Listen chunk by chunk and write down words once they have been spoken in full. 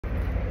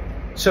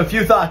So a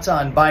few thoughts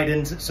on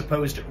Biden's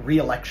supposed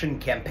re-election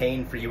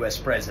campaign for U.S.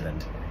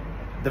 president.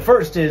 The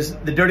first is,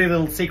 the dirty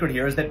little secret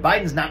here is that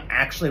Biden's not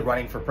actually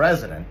running for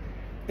president.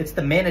 It's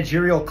the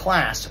managerial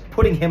class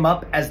putting him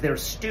up as their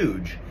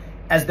stooge,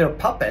 as their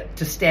puppet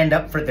to stand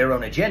up for their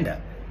own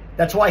agenda.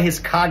 That's why his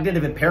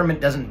cognitive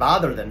impairment doesn't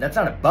bother them. That's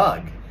not a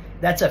bug.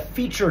 That's a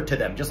feature to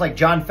them. Just like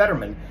John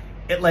Fetterman,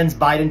 it lends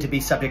Biden to be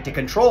subject to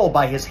control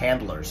by his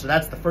handlers. So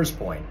that's the first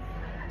point.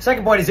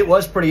 Second point is, it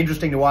was pretty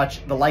interesting to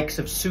watch the likes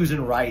of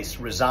Susan Rice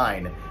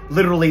resign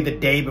literally the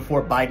day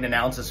before Biden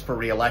announces for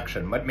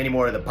re-election. Many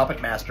more of the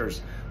puppet masters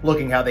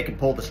looking how they can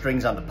pull the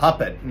strings on the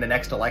puppet in the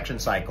next election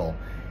cycle.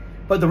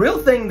 But the real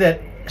thing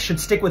that should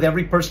stick with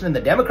every person in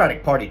the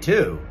Democratic Party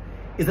too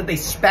is that they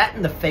spat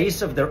in the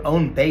face of their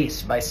own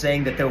base by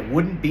saying that there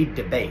wouldn't be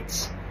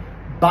debates.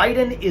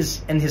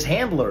 Biden and his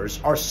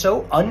handlers are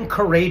so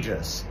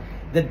uncourageous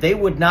that they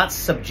would not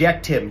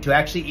subject him to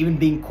actually even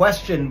being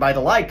questioned by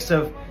the likes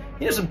of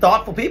some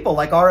thoughtful people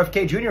like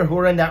RFK Jr. who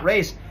are in that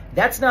race.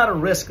 That's not a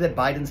risk that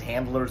Biden's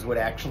handlers would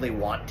actually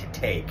want to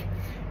take.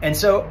 And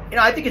so,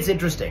 I think it's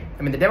interesting.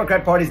 I mean, the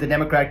Democratic Party is the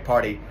Democratic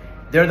Party.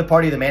 They're the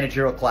party of the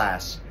managerial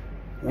class.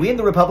 We in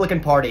the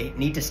Republican Party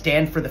need to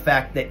stand for the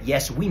fact that,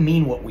 yes, we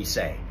mean what we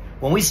say.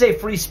 When we say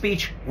free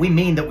speech, we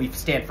mean that we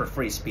stand for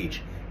free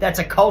speech. That's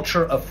a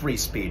culture of free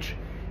speech.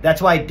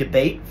 That's why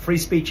debate, free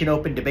speech and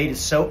open debate is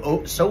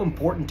so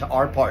important to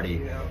our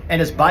party.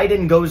 And as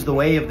Biden goes the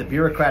way of the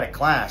bureaucratic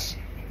class,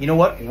 you know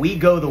what? We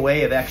go the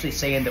way of actually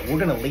saying that we're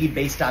going to lead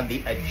based on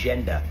the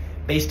agenda,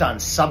 based on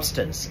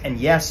substance. And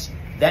yes,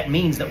 that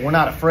means that we're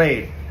not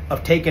afraid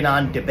of taking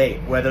on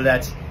debate, whether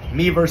that's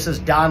me versus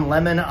Don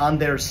Lemon on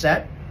their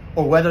set,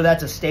 or whether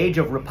that's a stage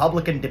of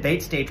Republican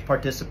debate stage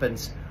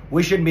participants.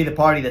 We shouldn't be the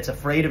party that's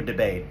afraid of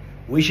debate.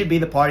 We should be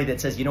the party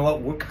that says, you know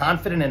what, we're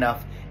confident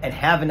enough and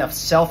have enough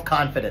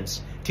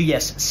self-confidence to,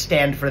 yes,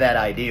 stand for that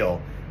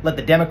ideal. Let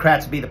the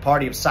Democrats be the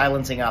party of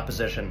silencing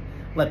opposition.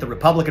 Let the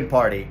Republican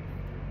Party,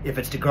 if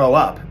it's to grow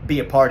up, be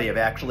a party of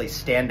actually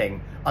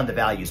standing on the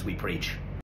values we preach.